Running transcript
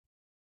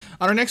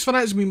And our next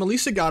fight is going to be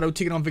Melissa Gatto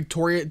taking on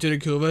Victoria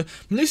Dudakova.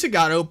 Melissa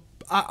Gatto,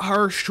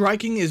 her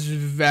striking is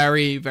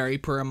very, very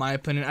poor in my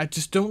opinion. I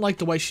just don't like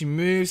the way she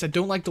moves. I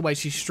don't like the way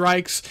she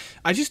strikes.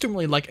 I just don't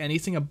really like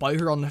anything about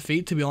her on the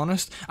feet, to be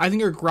honest. I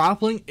think her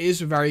grappling is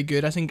very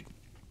good. I think,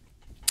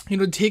 you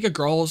know, take a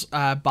girl's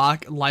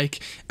back like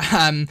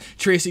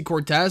Tracy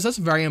Cortez, that's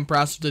very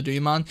impressive to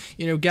do, man.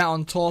 You know, get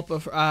on top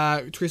of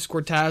Tracy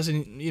Cortez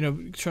and, you know,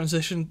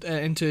 transition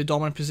into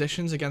dominant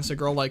positions against a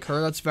girl like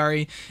her. That's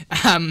very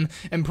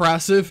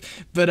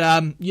impressive. But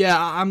yeah,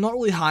 I'm not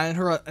really high on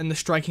her in the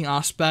striking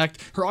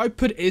aspect. Her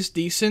output is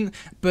decent,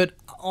 but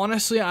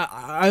honestly,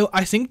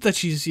 I think that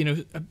she's, you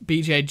know, a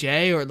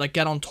BJJ or like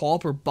get on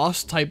top or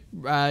bust type,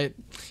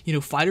 you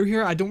know, fighter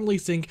here. I don't really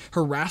think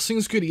her wrestling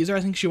is good either.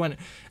 I think she went,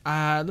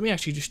 let me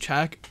actually just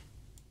check.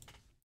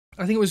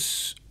 I think it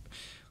was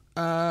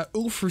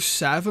 0 for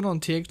 7 on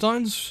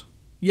takedowns.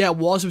 Yeah, it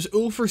was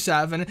 0 for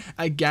 7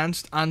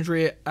 against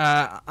Ariana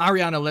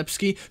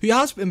Lipski, who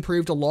has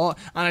improved a lot,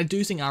 and I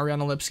do think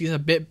Ariana Lipski is a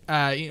bit,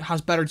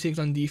 has better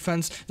takedown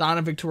defense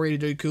than Victoria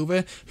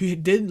Dudakova, who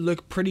did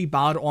look pretty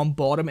bad on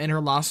bottom in her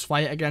last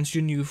fight against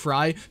Junyu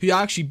Fry, who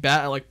actually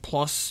bet at like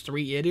plus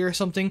 380 or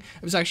something.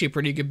 It was actually a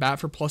pretty good bet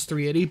for plus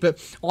 380,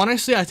 but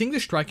honestly, I think the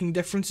striking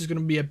difference is going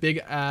to be a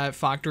big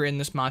factor in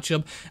this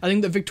matchup. I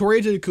think that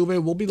Victoria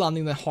Dudakova will be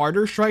landing the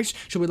harder strikes,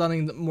 she'll be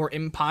landing the more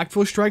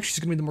impactful strikes, she's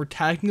going to be the more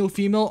technical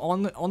female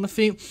on the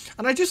feet,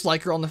 and I just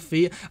like her on the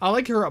feet. I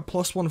like her at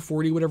plus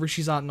 140, whatever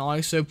she's at now,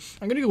 so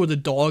I'm gonna go with the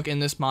dog in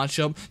this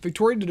matchup.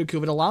 Victoria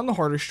Dudakova to land the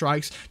harder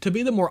strikes, to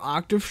be the more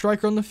active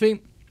striker on the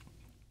feet,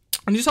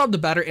 and just have the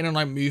better in and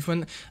out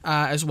movement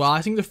as well.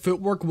 I think the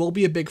footwork will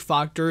be a big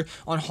factor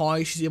on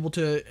how she's able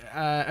to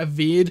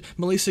evade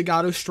Melissa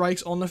Gatto's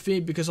strikes on the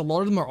feet, because a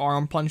lot of them are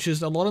arm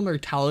punches, a lot of them are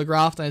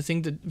telegraphed, and I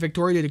think that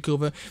Victoria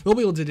Dudakova will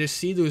be able to just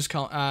see those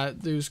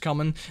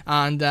coming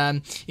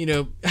and you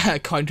know,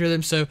 counter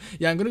them. So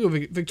yeah, I'm gonna go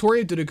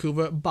Victoria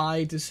Dudakova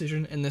by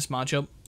decision in this matchup.